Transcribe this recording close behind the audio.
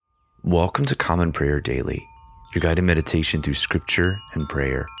Welcome to Common Prayer Daily, your guided meditation through scripture and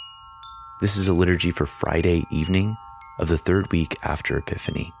prayer. This is a liturgy for Friday evening of the third week after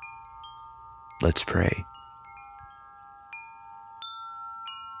Epiphany. Let's pray.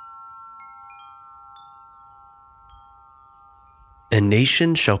 And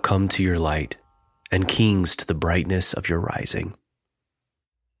nations shall come to your light, and kings to the brightness of your rising.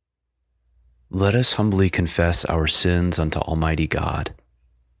 Let us humbly confess our sins unto Almighty God.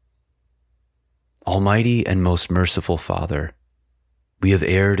 Almighty and most merciful Father, we have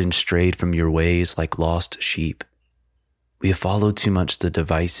erred and strayed from your ways like lost sheep. We have followed too much the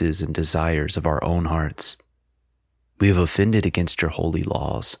devices and desires of our own hearts. We have offended against your holy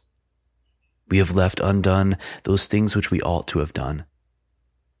laws. We have left undone those things which we ought to have done,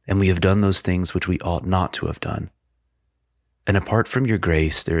 and we have done those things which we ought not to have done. And apart from your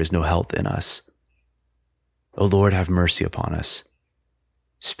grace, there is no health in us. O Lord, have mercy upon us.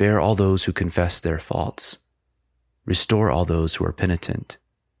 Spare all those who confess their faults. Restore all those who are penitent,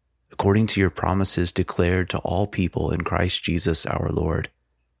 according to your promises declared to all people in Christ Jesus our Lord.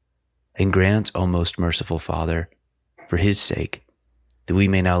 And grant, O most merciful Father, for his sake, that we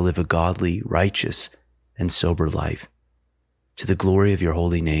may now live a godly, righteous, and sober life, to the glory of your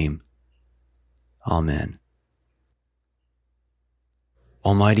holy name. Amen.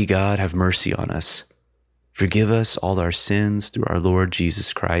 Almighty God, have mercy on us. Forgive us all our sins through our Lord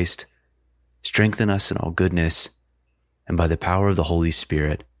Jesus Christ. Strengthen us in all goodness, and by the power of the Holy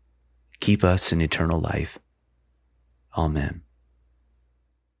Spirit, keep us in eternal life. Amen.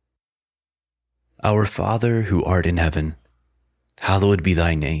 Our Father, who art in heaven, hallowed be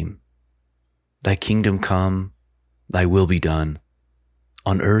thy name. Thy kingdom come, thy will be done,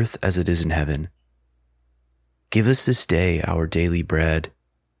 on earth as it is in heaven. Give us this day our daily bread,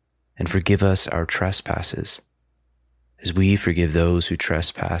 and forgive us our trespasses, as we forgive those who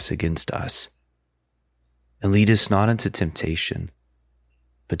trespass against us. And lead us not into temptation,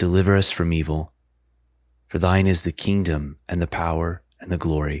 but deliver us from evil. For thine is the kingdom, and the power, and the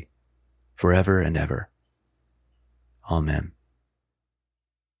glory, forever and ever. Amen.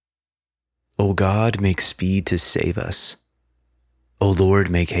 O God, make speed to save us. O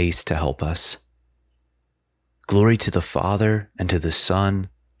Lord, make haste to help us. Glory to the Father, and to the Son,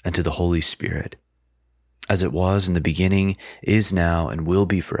 and to the Holy Spirit, as it was in the beginning, is now, and will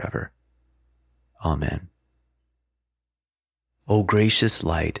be forever. Amen. O gracious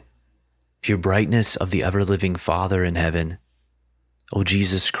light, pure brightness of the ever-living Father in heaven, O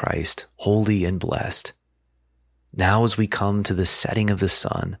Jesus Christ, holy and blessed, now as we come to the setting of the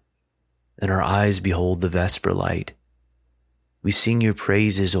sun, and our eyes behold the vesper light, we sing your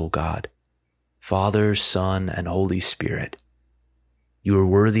praises, O God, Father, Son, and Holy Spirit. You are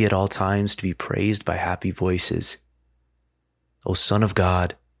worthy at all times to be praised by happy voices, O Son of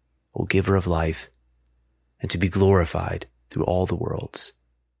God, O Giver of life, and to be glorified through all the worlds.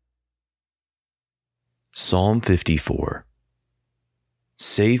 Psalm 54.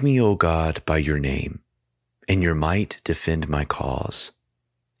 Save me, O God, by your name. In your might defend my cause.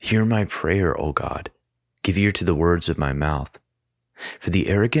 Hear my prayer, O God. Give ear to the words of my mouth. For the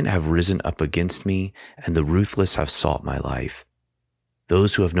arrogant have risen up against me, and the ruthless have sought my life,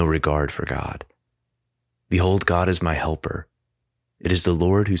 those who have no regard for God. Behold, God is my helper. It is the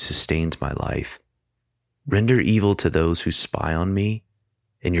Lord who sustains my life. Render evil to those who spy on me.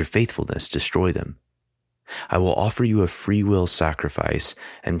 In your faithfulness destroy them. I will offer you a free will sacrifice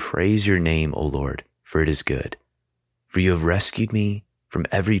and praise your name, O Lord, for it is good. For you have rescued me from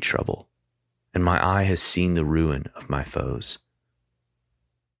every trouble, and my eye has seen the ruin of my foes.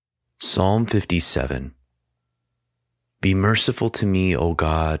 Psalm 57. Be merciful to me, O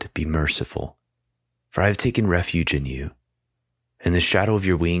God, be merciful, for I have taken refuge in you. In the shadow of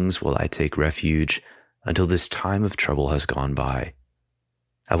your wings will I take refuge until this time of trouble has gone by.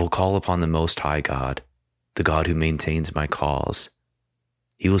 I will call upon the Most High God, the God who maintains my cause.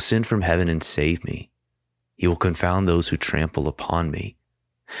 He will send from heaven and save me. He will confound those who trample upon me.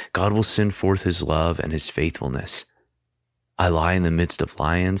 God will send forth his love and his faithfulness. I lie in the midst of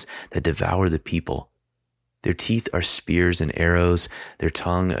lions that devour the people. Their teeth are spears and arrows, their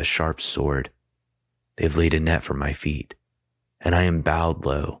tongue a sharp sword. They have laid a net for my feet, and I am bowed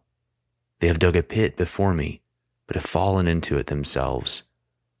low. They have dug a pit before me, but have fallen into it themselves.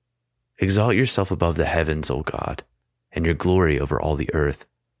 Exalt yourself above the heavens, O God, and your glory over all the earth.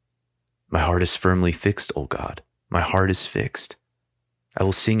 My heart is firmly fixed, O God. My heart is fixed. I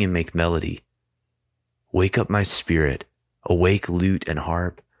will sing and make melody. Wake up my spirit. Awake lute and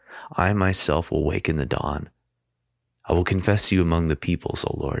harp. I myself will wake in the dawn. I will confess you among the peoples,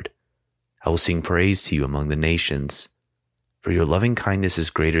 O Lord. I will sing praise to you among the nations. For your loving kindness is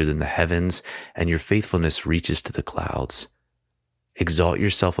greater than the heavens, and your faithfulness reaches to the clouds. Exalt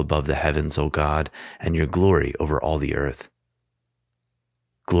yourself above the heavens, O God, and your glory over all the earth.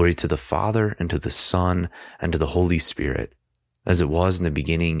 Glory to the Father, and to the Son, and to the Holy Spirit, as it was in the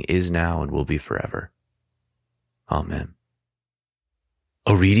beginning, is now, and will be forever. Amen.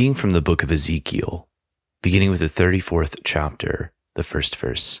 A reading from the book of Ezekiel, beginning with the 34th chapter, the first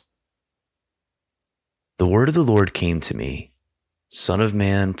verse. The word of the Lord came to me, Son of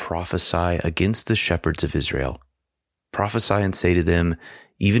man, prophesy against the shepherds of Israel. Prophesy and say to them,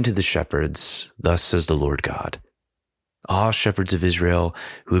 even to the shepherds, thus says the Lord God. Ah, shepherds of Israel,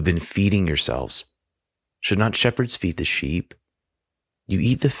 who have been feeding yourselves. Should not shepherds feed the sheep? You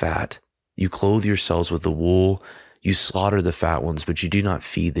eat the fat, you clothe yourselves with the wool, you slaughter the fat ones, but you do not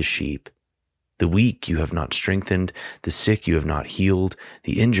feed the sheep. The weak you have not strengthened, the sick you have not healed,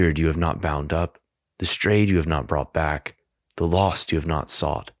 the injured you have not bound up, the strayed you have not brought back, the lost you have not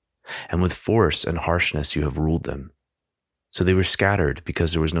sought, and with force and harshness you have ruled them. So they were scattered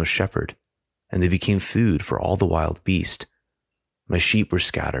because there was no shepherd, and they became food for all the wild beast. My sheep were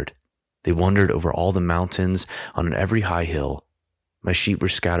scattered. They wandered over all the mountains on every high hill. My sheep were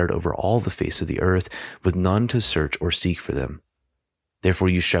scattered over all the face of the earth, with none to search or seek for them. Therefore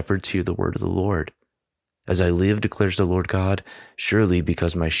you shepherds hear the word of the Lord. As I live, declares the Lord God, surely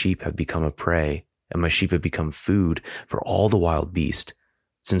because my sheep have become a prey, and my sheep have become food for all the wild beast,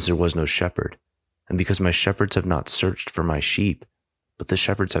 since there was no shepherd, and because my shepherds have not searched for my sheep, but the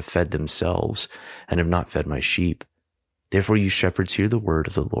shepherds have fed themselves, and have not fed my sheep. Therefore you shepherds hear the word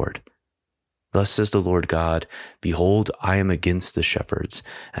of the Lord. Thus says the Lord God, behold, I am against the shepherds,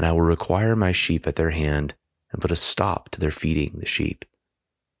 and I will require my sheep at their hand, and put a stop to their feeding the sheep.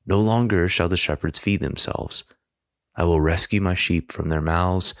 No longer shall the shepherds feed themselves. I will rescue my sheep from their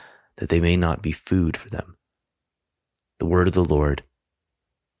mouths, that they may not be food for them. The word of the Lord.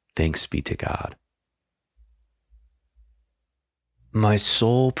 Thanks be to God. My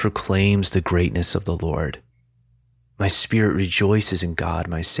soul proclaims the greatness of the Lord. My spirit rejoices in God,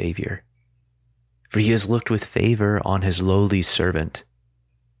 my Savior. For he has looked with favor on his lowly servant.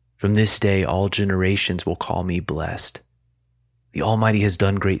 From this day all generations will call me blessed. The Almighty has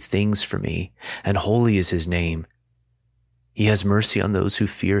done great things for me, and holy is his name. He has mercy on those who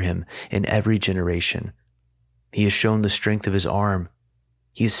fear him in every generation. He has shown the strength of his arm.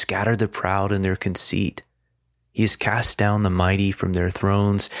 He has scattered the proud in their conceit. He has cast down the mighty from their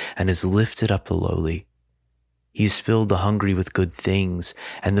thrones and has lifted up the lowly. He has filled the hungry with good things,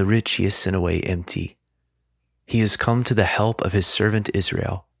 and the rich he has sent away empty. He has come to the help of his servant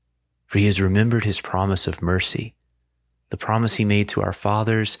Israel, for he has remembered his promise of mercy, the promise he made to our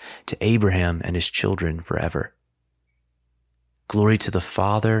fathers, to Abraham and his children forever. Glory to the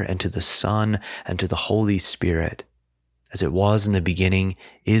Father, and to the Son, and to the Holy Spirit, as it was in the beginning,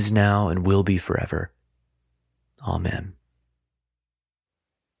 is now, and will be forever. Amen.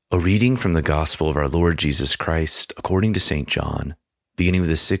 A reading from the Gospel of our Lord Jesus Christ according to St. John, beginning with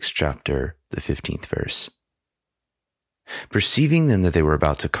the 6th chapter, the 15th verse. Perceiving then that they were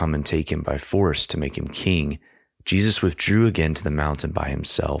about to come and take him by force to make him king, Jesus withdrew again to the mountain by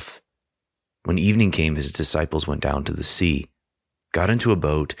himself. When evening came, his disciples went down to the sea, got into a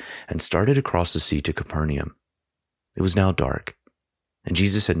boat, and started across the sea to Capernaum. It was now dark, and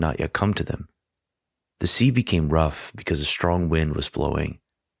Jesus had not yet come to them. The sea became rough because a strong wind was blowing.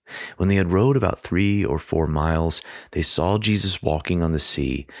 When they had rowed about 3 or 4 miles, they saw Jesus walking on the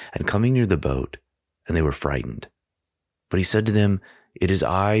sea and coming near the boat, and they were frightened. But he said to them, "It is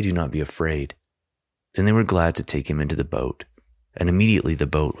I, do not be afraid." Then they were glad to take him into the boat, and immediately the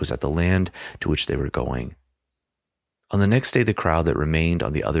boat was at the land to which they were going. On the next day the crowd that remained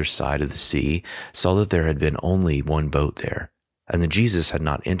on the other side of the sea saw that there had been only one boat there, and that Jesus had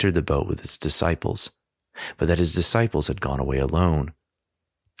not entered the boat with his disciples, but that his disciples had gone away alone.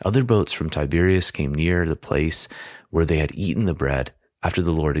 Other boats from Tiberias came near the place where they had eaten the bread after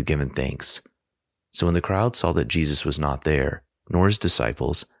the Lord had given thanks. So when the crowd saw that Jesus was not there, nor his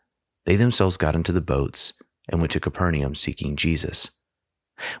disciples, they themselves got into the boats and went to Capernaum seeking Jesus.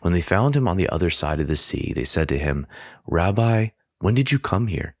 When they found him on the other side of the sea, they said to him, "Rabbi, when did you come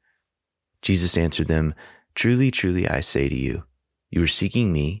here?" Jesus answered them, "Truly, truly, I say to you, you are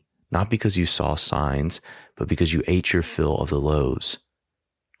seeking me, not because you saw signs, but because you ate your fill of the loaves.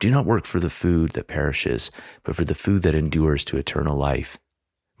 Do not work for the food that perishes, but for the food that endures to eternal life,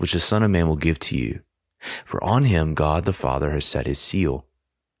 which the Son of Man will give to you. For on him God the Father has set his seal."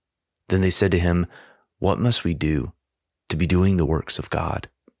 Then they said to him, "What must we do to be doing the works of God?"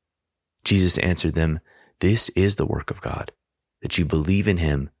 Jesus answered them, "This is the work of God, that you believe in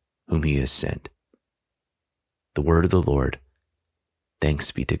him whom he has sent." The word of the Lord.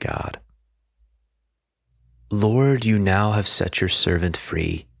 Thanks be to God. Lord, you now have set your servant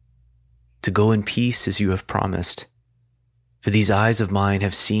free to go in peace as you have promised. For these eyes of mine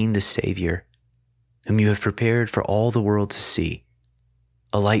have seen the Savior, whom you have prepared for all the world to see,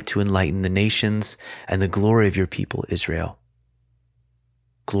 a light to enlighten the nations and the glory of your people Israel.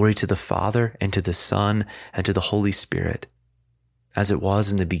 Glory to the Father, and to the Son, and to the Holy Spirit, as it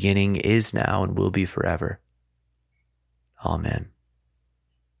was in the beginning, is now, and will be forever. Amen.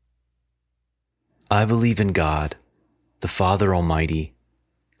 I believe in God, the Father Almighty,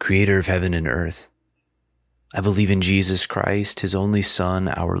 creator of heaven and earth. I believe in Jesus Christ, his only Son,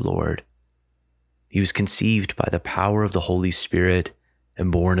 our Lord. He was conceived by the power of the Holy Spirit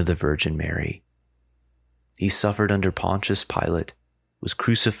and born of the Virgin Mary. He suffered under Pontius Pilate, was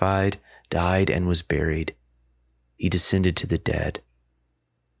crucified, died, and was buried. He descended to the dead.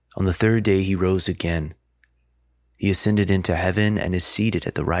 On the third day he rose again. He ascended into heaven and is seated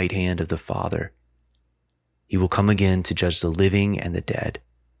at the right hand of the Father. He will come again to judge the living and the dead.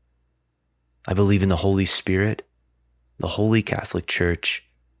 I believe in the Holy Spirit, the Holy Catholic Church,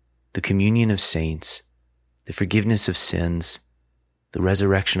 the communion of saints, the forgiveness of sins, the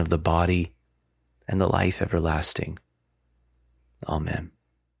resurrection of the body, and the life everlasting. Amen.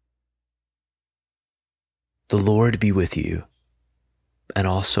 The Lord be with you, and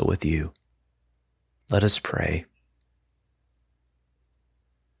also with you. Let us pray.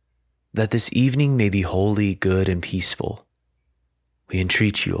 That this evening may be holy, good, and peaceful, we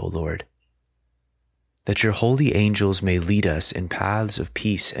entreat you, O Lord. That your holy angels may lead us in paths of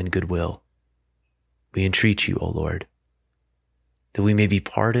peace and goodwill, we entreat you, O Lord. That we may be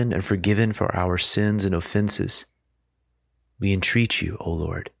pardoned and forgiven for our sins and offenses, we entreat you, O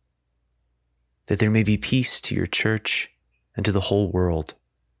Lord. That there may be peace to your church and to the whole world,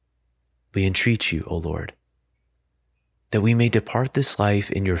 we entreat you, O Lord. That we may depart this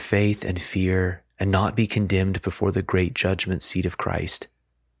life in your faith and fear and not be condemned before the great judgment seat of Christ,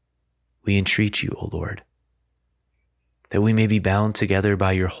 we entreat you, O Lord. That we may be bound together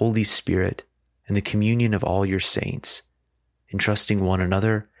by your Holy Spirit in the communion of all your saints, entrusting one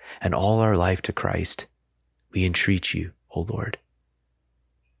another and all our life to Christ, we entreat you, O Lord.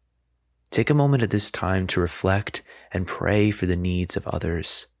 Take a moment at this time to reflect and pray for the needs of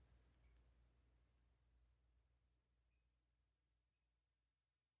others.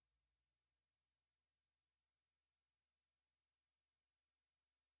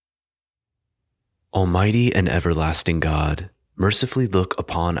 Almighty and everlasting God, mercifully look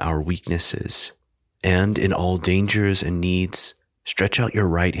upon our weaknesses, and in all dangers and needs, stretch out your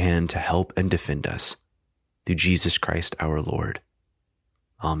right hand to help and defend us. Through Jesus Christ our Lord.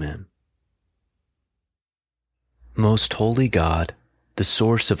 Amen. Most holy God, the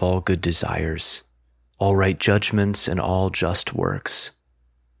source of all good desires, all right judgments and all just works,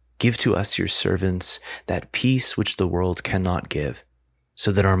 give to us, your servants, that peace which the world cannot give,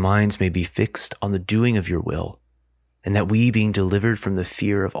 so that our minds may be fixed on the doing of your will, and that we, being delivered from the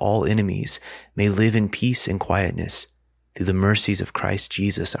fear of all enemies, may live in peace and quietness through the mercies of Christ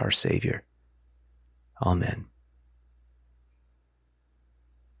Jesus our Savior. Amen.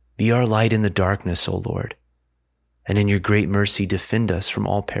 Be our light in the darkness, O Lord, and in your great mercy defend us from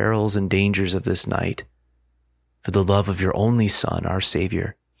all perils and dangers of this night, for the love of your only Son, our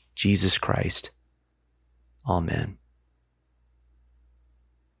Savior, Jesus Christ. Amen.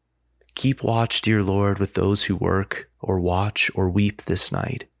 Keep watch, dear Lord, with those who work or watch or weep this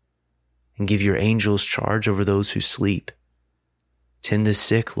night, and give your angels charge over those who sleep. Tend the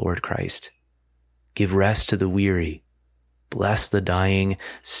sick, Lord Christ. Give rest to the weary. Bless the dying.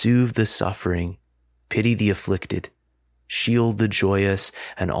 Soothe the suffering. Pity the afflicted. Shield the joyous,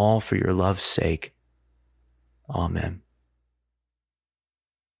 and all for your love's sake. Amen.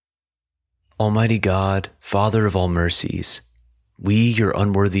 Almighty God, Father of all mercies, we, your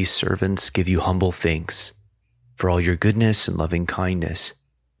unworthy servants, give you humble thanks for all your goodness and loving kindness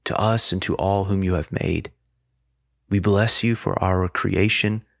to us and to all whom you have made. We bless you for our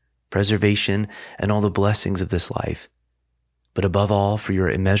creation, preservation, and all the blessings of this life, but above all for your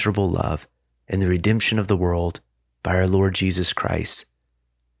immeasurable love and the redemption of the world by our Lord Jesus Christ,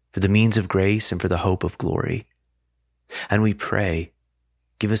 for the means of grace and for the hope of glory. And we pray,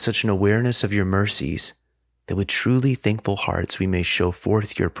 give us such an awareness of your mercies that with truly thankful hearts we may show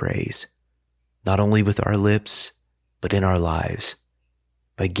forth your praise, not only with our lips, but in our lives,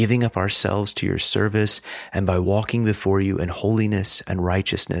 by giving up ourselves to your service and by walking before you in holiness and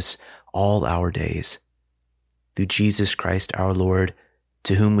righteousness all our days. Through Jesus Christ our Lord,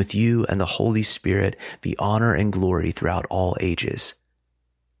 to whom with you and the Holy Spirit be honor and glory throughout all ages.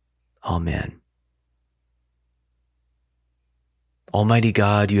 Amen. Almighty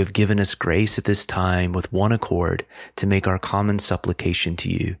God, you have given us grace at this time with one accord to make our common supplication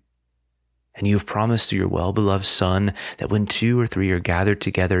to you. And you have promised through your well-beloved Son that when 2 or 3 are gathered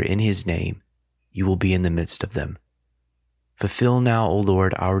together in his name, you will be in the midst of them. Fulfill now, O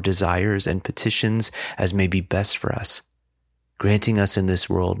Lord, our desires and petitions as may be best for us, granting us in this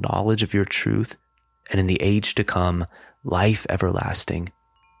world knowledge of your truth, and in the age to come, life everlasting.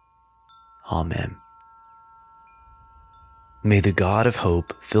 Amen. May the God of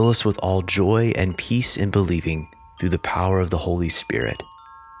hope fill us with all joy and peace in believing through the power of the Holy Spirit.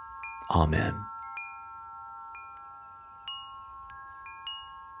 Amen.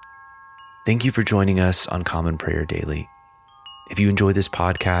 Thank you for joining us on Common Prayer Daily. If you enjoy this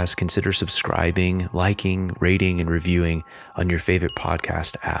podcast, consider subscribing, liking, rating, and reviewing on your favorite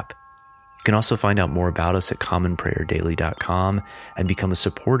podcast app. You can also find out more about us at commonprayerdaily.com and become a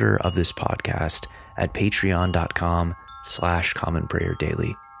supporter of this podcast at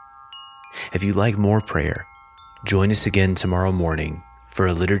patreon.com/commonprayerdaily. If you like more prayer, join us again tomorrow morning for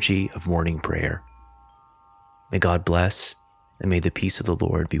a liturgy of morning prayer. May God bless, and may the peace of the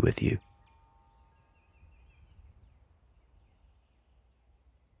Lord be with you.